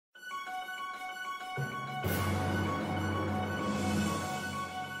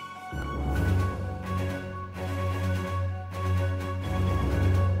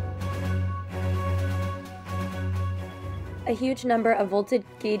A huge number of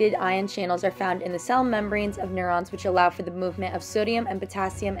voltage-gated ion channels are found in the cell membranes of neurons, which allow for the movement of sodium and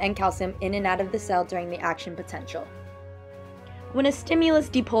potassium and calcium in and out of the cell during the action potential. When a stimulus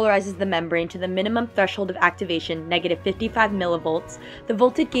depolarizes the membrane to the minimum threshold of activation, -55 millivolts, the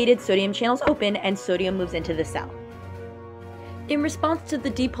voltage-gated sodium channels open and sodium moves into the cell. In response to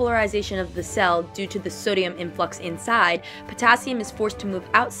the depolarization of the cell due to the sodium influx inside, potassium is forced to move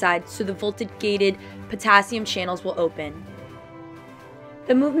outside, so the voltage-gated potassium channels will open.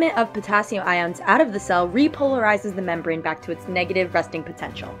 The movement of potassium ions out of the cell repolarizes the membrane back to its negative resting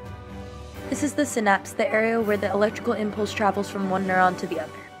potential. This is the synapse, the area where the electrical impulse travels from one neuron to the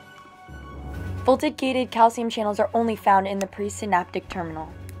other. Voltage-gated calcium channels are only found in the presynaptic terminal.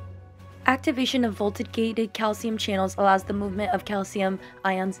 Activation of voltage-gated calcium channels allows the movement of calcium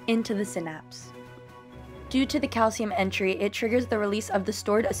ions into the synapse. Due to the calcium entry, it triggers the release of the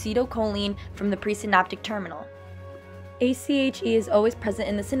stored acetylcholine from the presynaptic terminal. ACHE is always present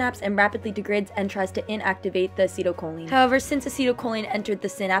in the synapse and rapidly degrades and tries to inactivate the acetylcholine. However, since acetylcholine entered the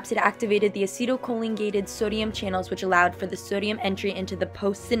synapse, it activated the acetylcholine-gated sodium channels, which allowed for the sodium entry into the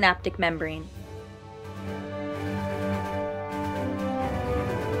postsynaptic membrane.